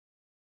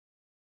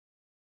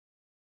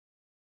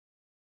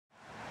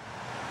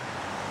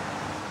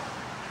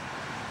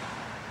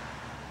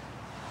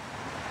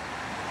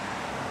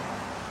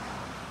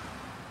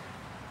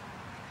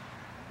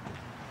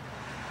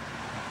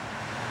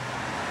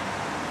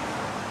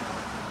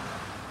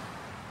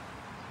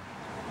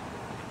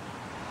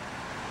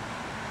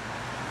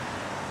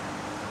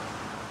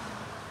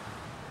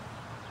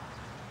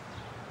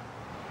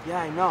Yeah,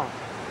 I know.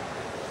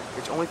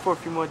 It's only for a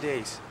few more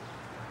days.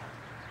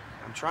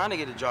 I'm trying to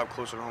get a job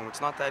closer to home.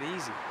 It's not that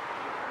easy.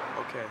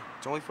 Okay,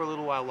 it's only for a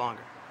little while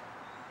longer.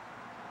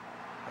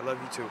 I love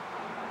you too.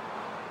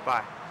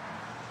 Bye.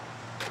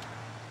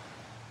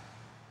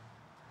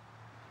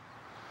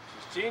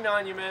 She's cheating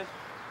on you, man.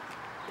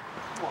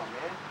 Come on,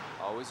 man.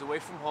 Always away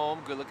from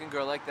home, good-looking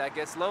girl like that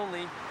gets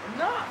lonely.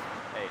 Enough!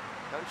 Hey,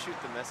 don't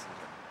shoot the messenger.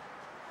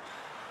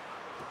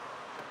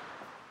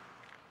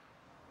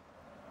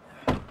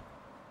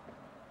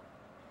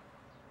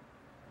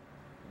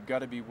 You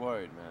gotta be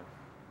worried, man.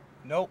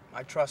 Nope,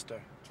 I trust her.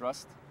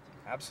 Trust?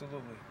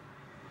 Absolutely.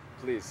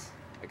 Please,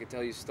 I can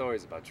tell you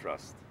stories about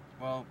trust.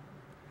 Well,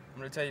 I'm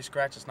gonna tell you,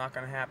 Scratch, it's not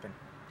gonna happen.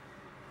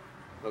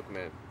 Look,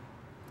 man,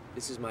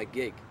 this is my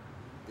gig.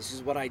 This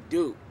is what I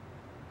do.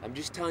 I'm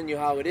just telling you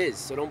how it is,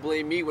 so don't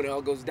blame me when it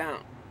all goes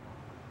down.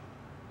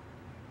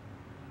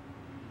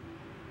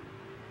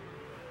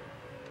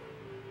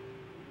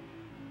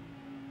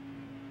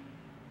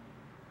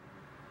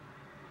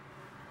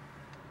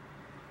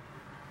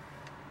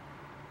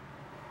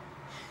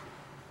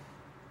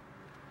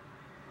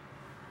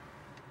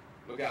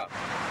 Look out.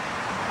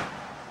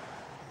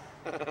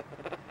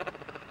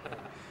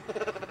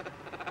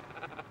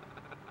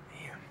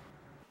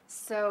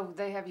 So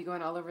they have you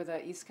going all over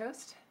the East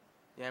Coast?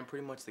 Yeah, I'm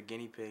pretty much the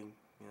guinea pig.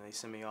 You know, they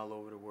send me all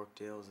over to work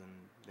deals, and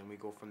then we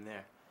go from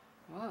there.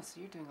 Whoa, so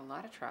you're doing a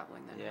lot of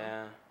traveling then,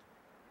 Yeah. huh?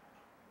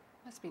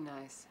 Must be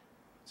nice.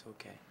 It's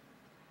okay.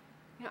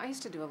 You know, I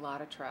used to do a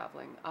lot of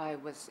traveling. I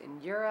was in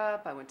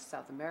Europe, I went to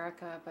South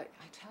America, but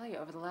I tell you,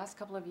 over the last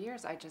couple of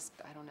years, I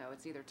don't know,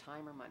 it's either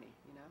time or money,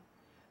 you know?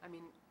 I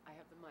mean, I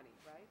have the money,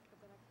 right? But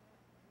then I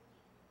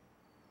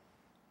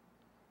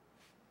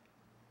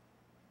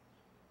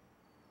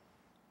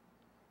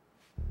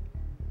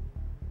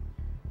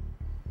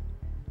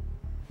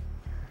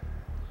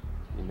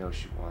can't. You know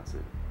she wants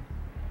it.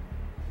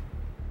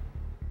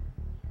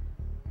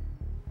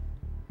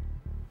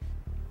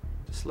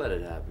 Just let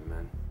it happen,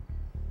 man.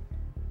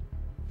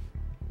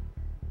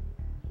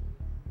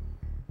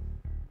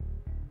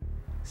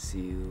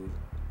 Seal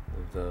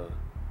the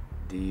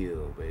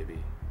deal,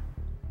 baby.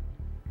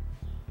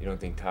 You don't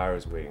think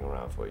Tyra's waiting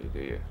around for you, do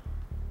you?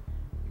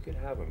 You can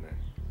have her, man.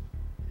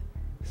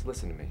 Just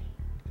listen to me.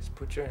 Just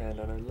put your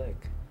hand on her leg.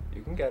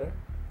 You can get her.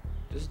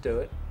 Just do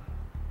it.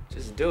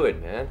 Just do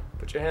it, man.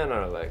 Put your hand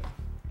on her leg.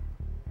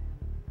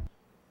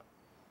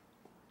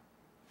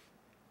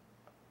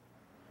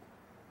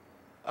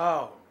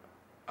 Oh.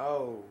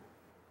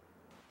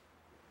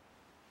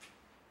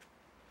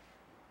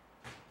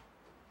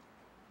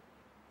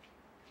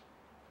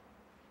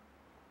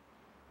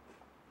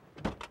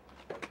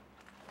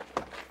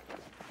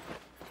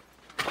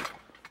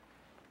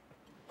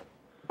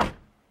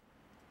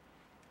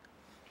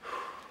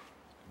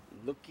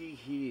 Looky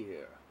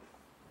here.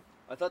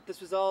 I thought this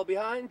was all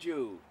behind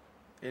you.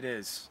 It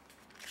is.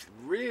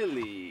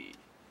 Really?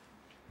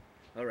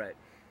 All right.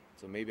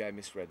 So maybe I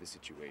misread the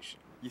situation.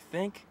 You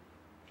think?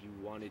 You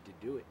wanted to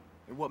do it.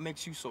 And what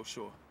makes you so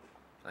sure?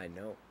 I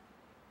know.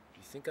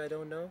 You think I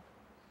don't know?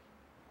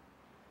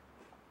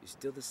 You're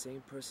still the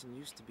same person you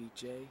used to be,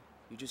 Jay.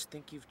 You just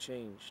think you've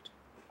changed.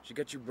 She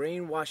got you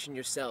brainwashing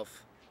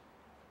yourself.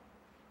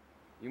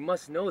 You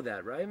must know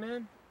that, right,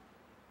 man?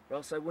 Or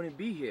else I wouldn't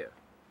be here.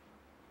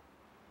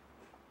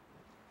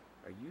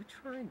 Are you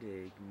trying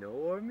to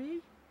ignore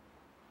me?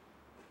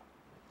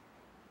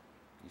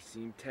 You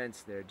seem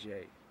tense there,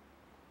 Jay.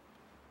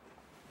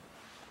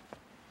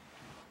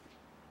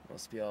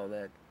 Must be all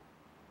that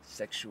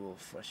sexual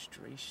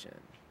frustration.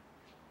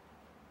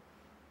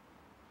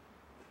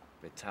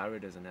 But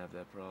Tyra doesn't have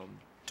that problem.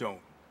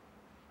 Don't.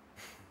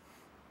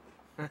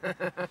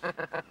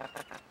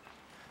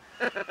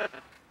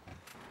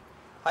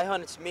 Hi,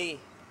 hon, it's me.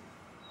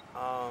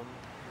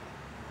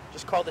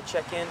 Just called to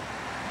check in.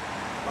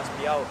 Must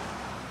be out.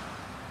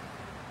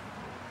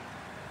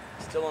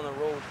 Still on the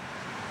road.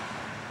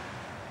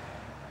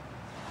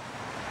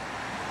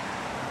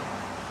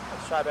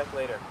 Let's try back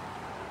later.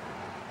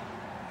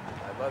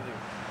 I love you.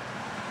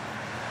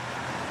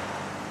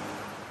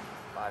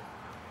 Bye.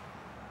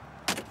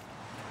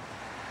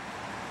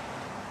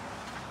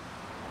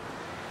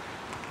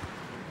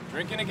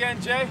 Drinking again,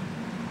 Jay?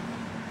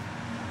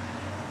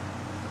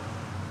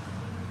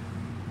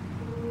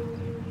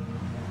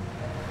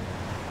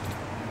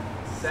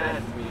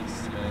 Sad for me to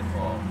see men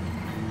fall.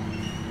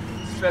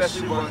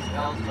 Especially ones with as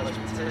much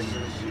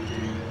potential as you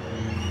do.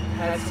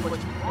 Had so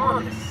much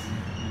promise.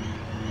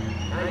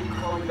 Now you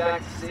call me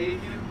back to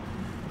save you?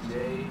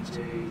 Jay.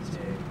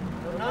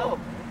 I don't know.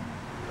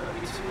 Might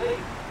be too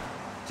late.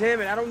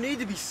 Damn it, I don't need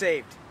to be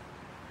saved.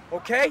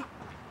 Okay?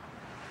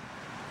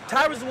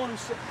 Tyra's the one who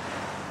said...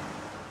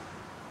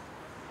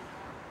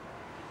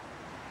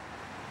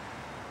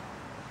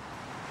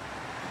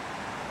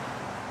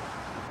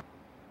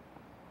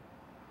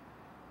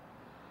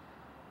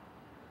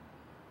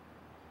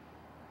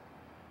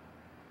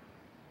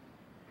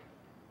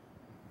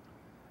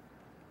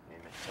 Hey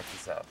man, check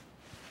this out.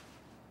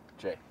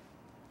 Jay.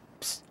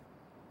 Psst.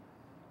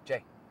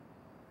 Jay.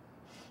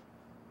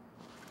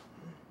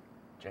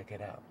 Check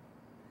it out.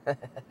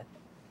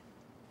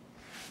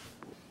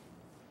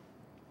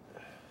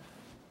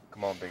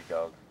 Come on, big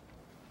dog.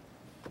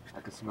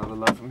 I can smell the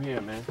love from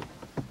here, man.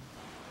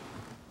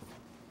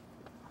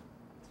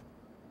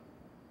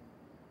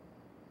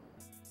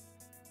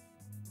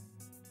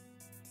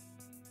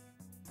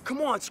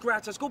 Come on,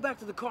 Scratch, let's go back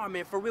to the car,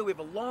 man. For real, we have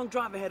a long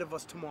drive ahead of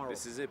us tomorrow.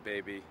 This is it,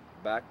 baby.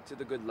 Back to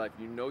the good life.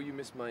 You know you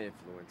miss my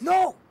influence.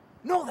 No!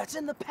 No, that's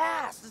in the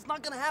past. It's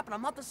not gonna happen.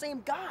 I'm not the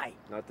same guy.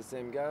 Not the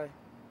same guy?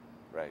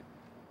 Right.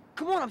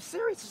 Come on, I'm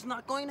serious. It's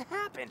not going to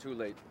happen. Too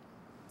late.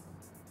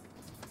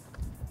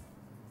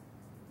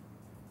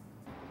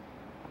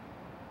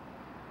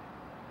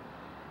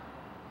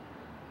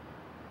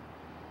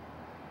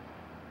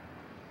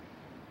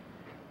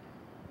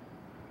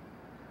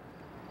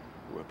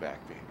 We're back,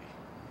 baby.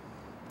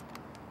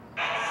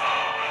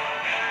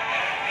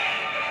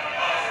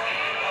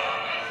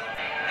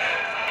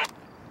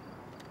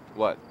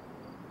 What?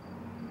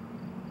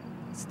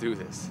 Let's do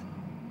this.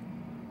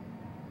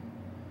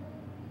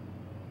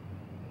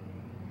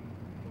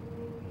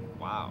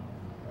 Wow.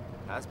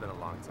 That's been a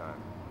long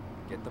time.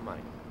 Get the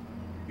money.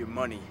 Your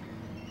money.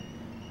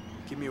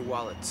 Give me your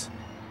wallet.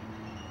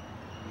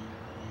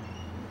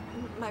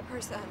 My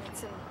purse,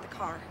 it's in the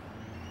car.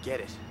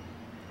 Get it.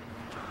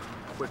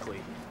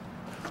 Quickly.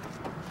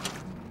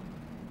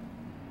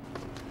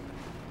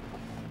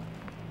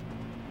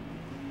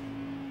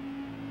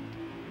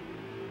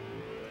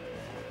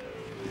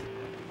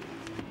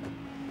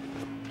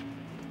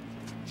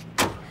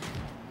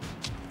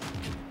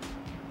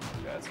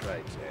 That's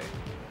right, Jay.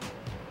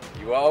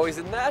 You were always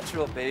a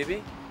natural,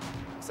 baby.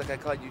 Looks like I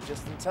caught you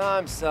just in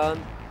time, son.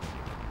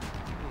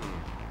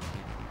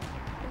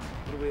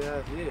 What do we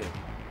have here?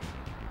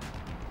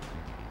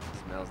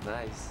 Smells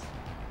nice.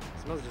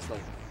 Smells just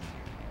like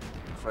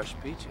fresh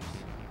peaches.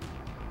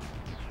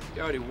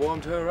 You already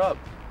warmed her up.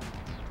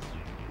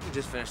 You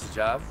just finished the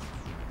job.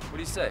 What do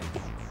you say?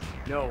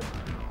 No,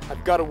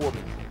 I've got a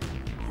woman.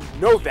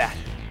 You know that.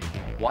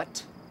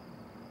 What?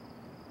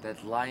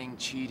 That lying,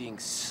 cheating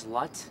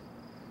slut?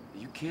 Are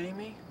you kidding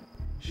me?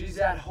 She's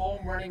at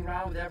home running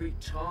around with every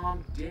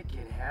Tom, Dick,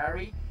 and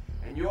Harry,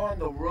 and you're on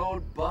the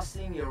road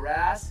busting your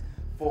ass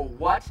for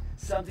what?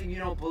 Something you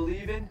don't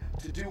believe in?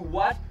 To do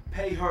what?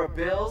 Pay her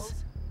bills?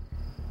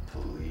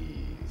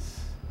 Please.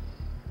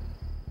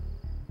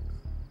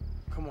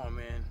 Come on,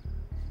 man.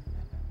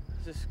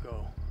 Let's just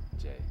go.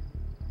 Jay.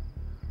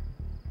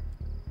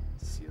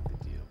 Seal the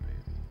deal,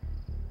 baby.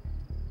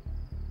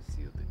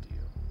 Seal the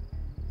deal.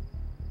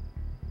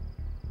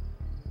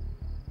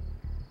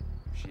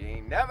 She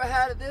ain't never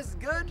had it this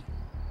good, and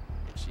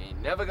she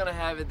ain't never gonna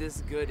have it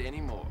this good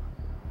anymore.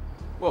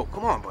 Whoa,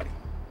 come on, buddy.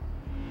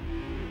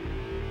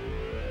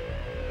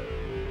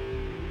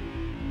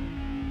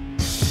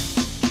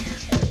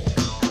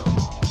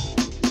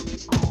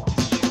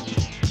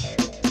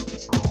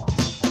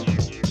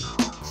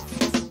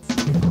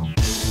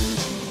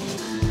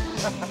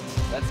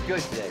 That's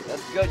good, Jay.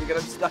 That's good. You got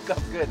him stuck up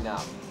good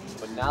now.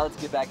 But now let's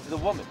get back to the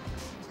woman.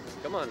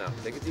 Come on now.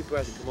 Take a deep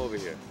breath and come over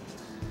here.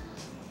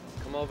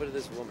 Come over to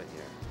this woman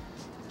here.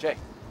 Jay,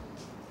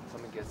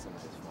 come and get some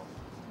of this woman.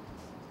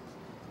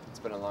 It's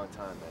been a long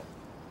time, man.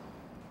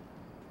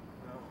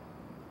 No.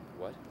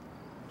 What?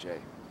 Jay,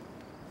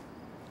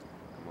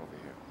 come over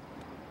here.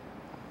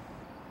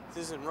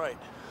 This isn't right.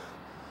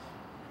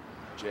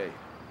 Jay,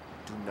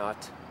 do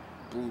not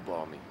blue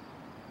ball me.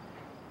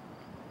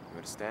 You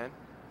understand?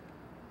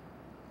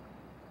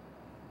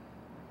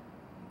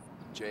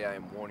 Jay, I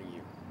am warning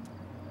you.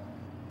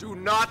 Do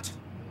not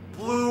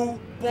blue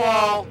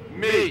ball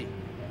me!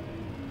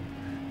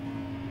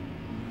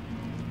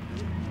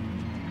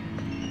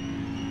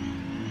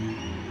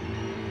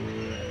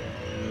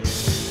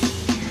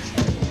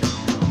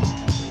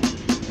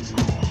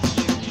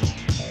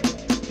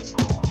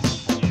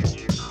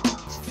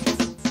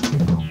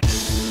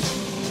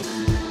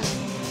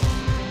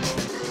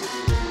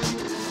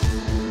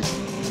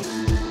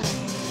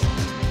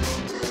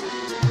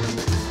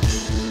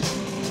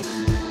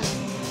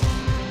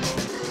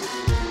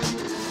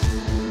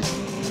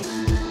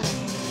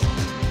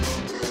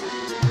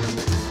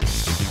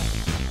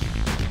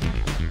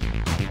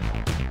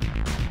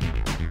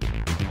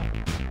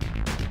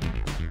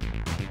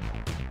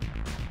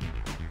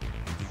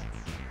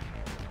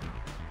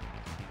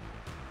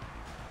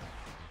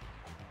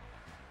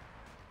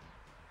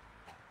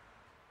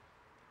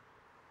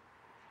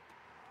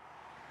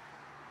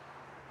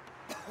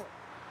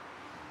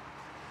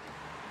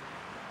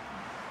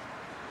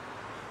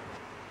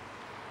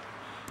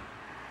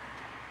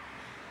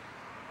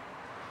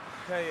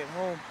 Gotta get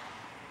home.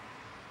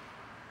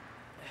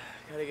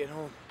 Gotta get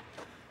home.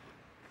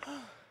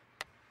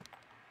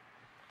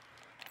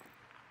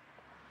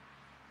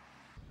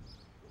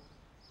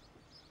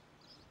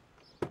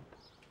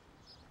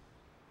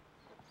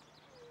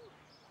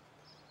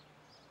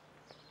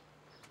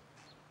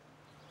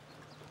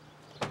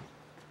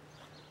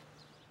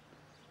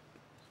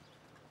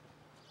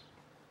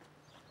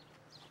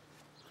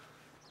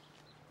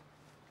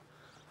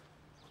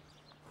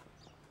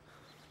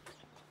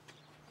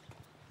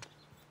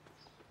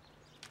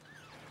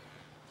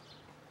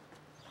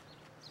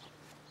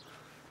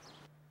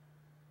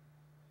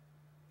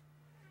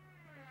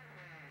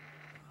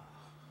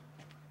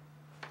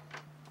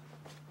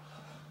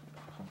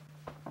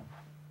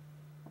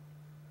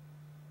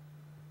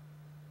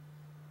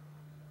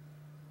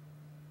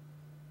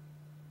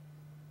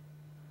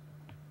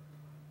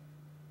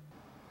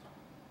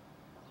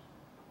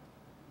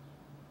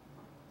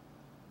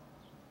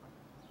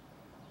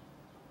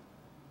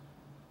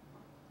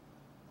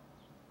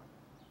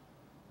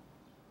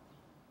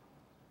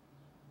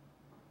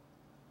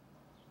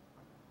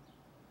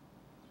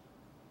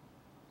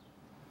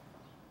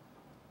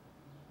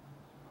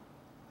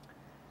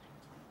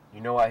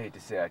 You know I hate to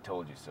say I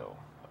told you so.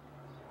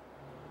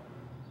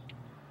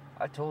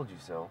 I told you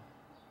so.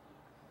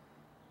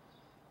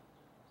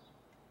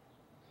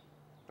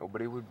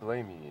 Nobody would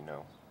blame you, you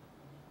know.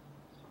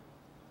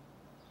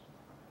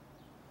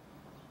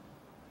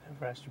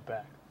 Never asked you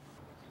back.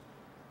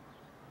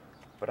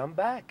 But I'm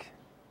back.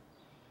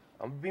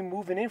 I'm gonna be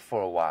moving in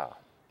for a while.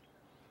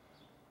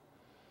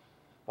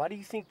 Why do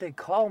you think they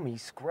call me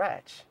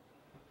Scratch?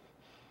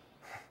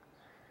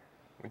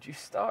 Once you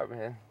start,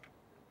 man,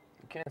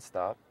 you can't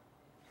stop.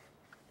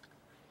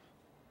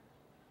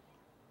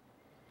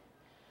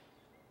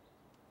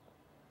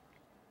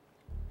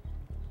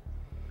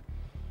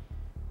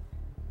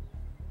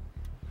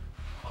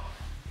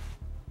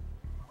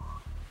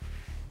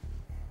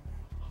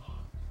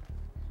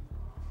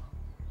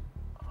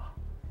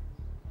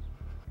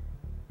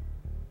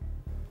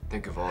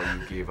 Think of all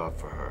you gave up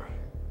for her,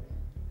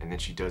 and then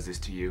she does this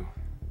to you?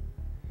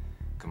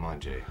 Come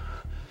on, Jay.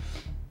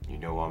 You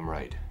know I'm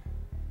right.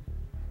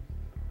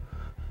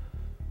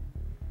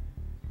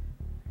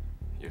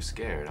 You're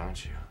scared,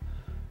 aren't you?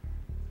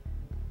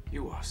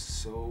 You are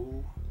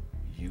so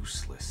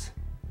useless.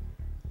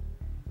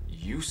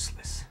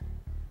 Useless.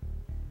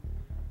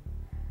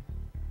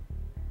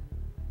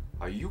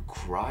 Are you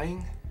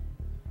crying?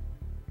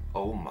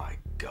 Oh my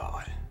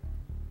God.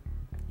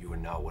 You are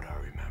not what I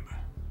remember.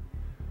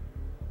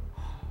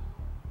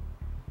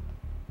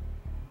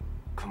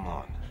 Come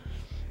on.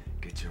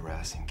 Get your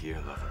ass in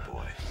gear, lover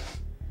boy.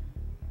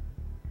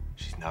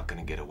 She's not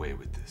gonna get away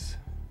with this.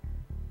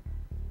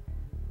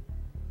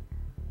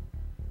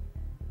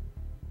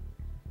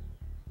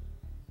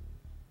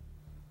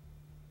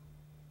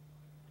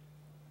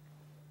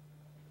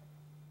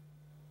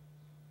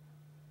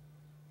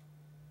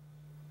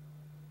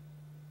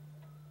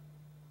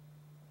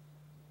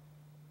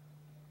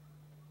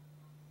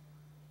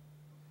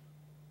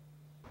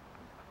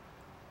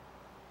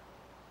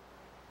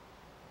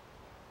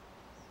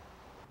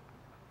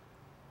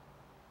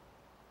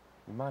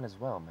 You might as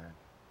well, man.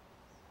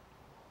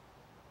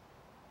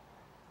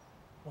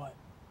 What?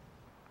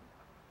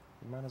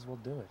 You might as well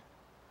do it.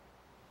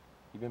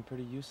 You've been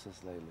pretty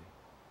useless lately.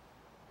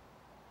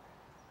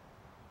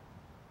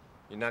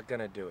 You're not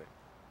gonna do it.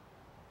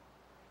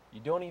 You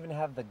don't even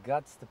have the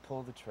guts to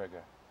pull the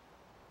trigger.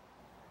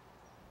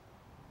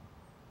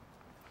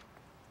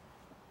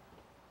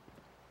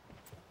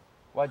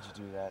 Why'd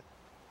you do that?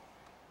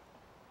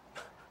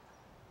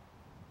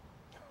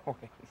 Wait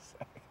a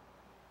sec.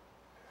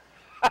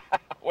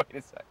 Wait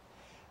a sec.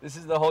 This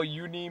is the whole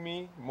you need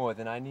me more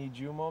than I need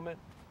you moment?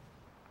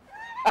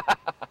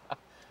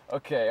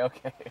 Okay.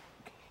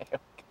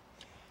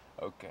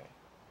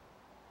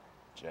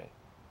 Jay,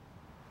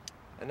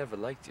 I never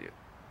liked you.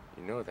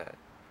 You know that.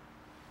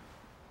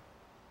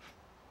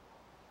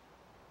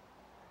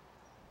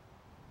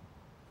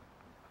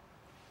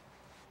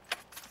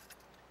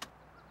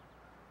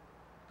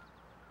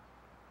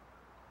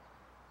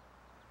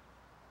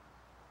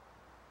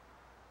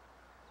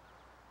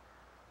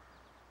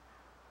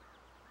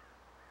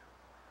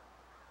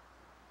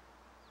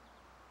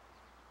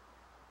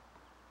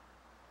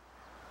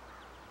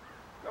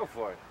 Go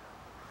for it.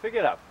 Pick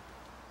it up.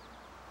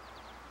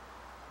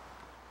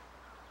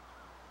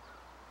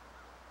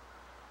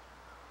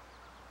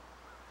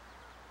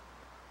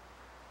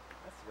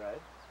 That's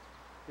right.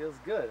 Feels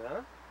good,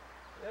 huh?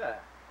 Yeah.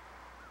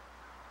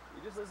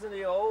 You just listen to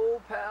your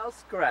old pal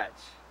Scratch.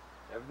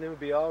 Everything will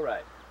be all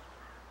right.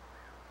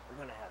 We're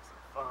gonna have some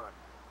fun.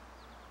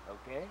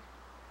 Okay?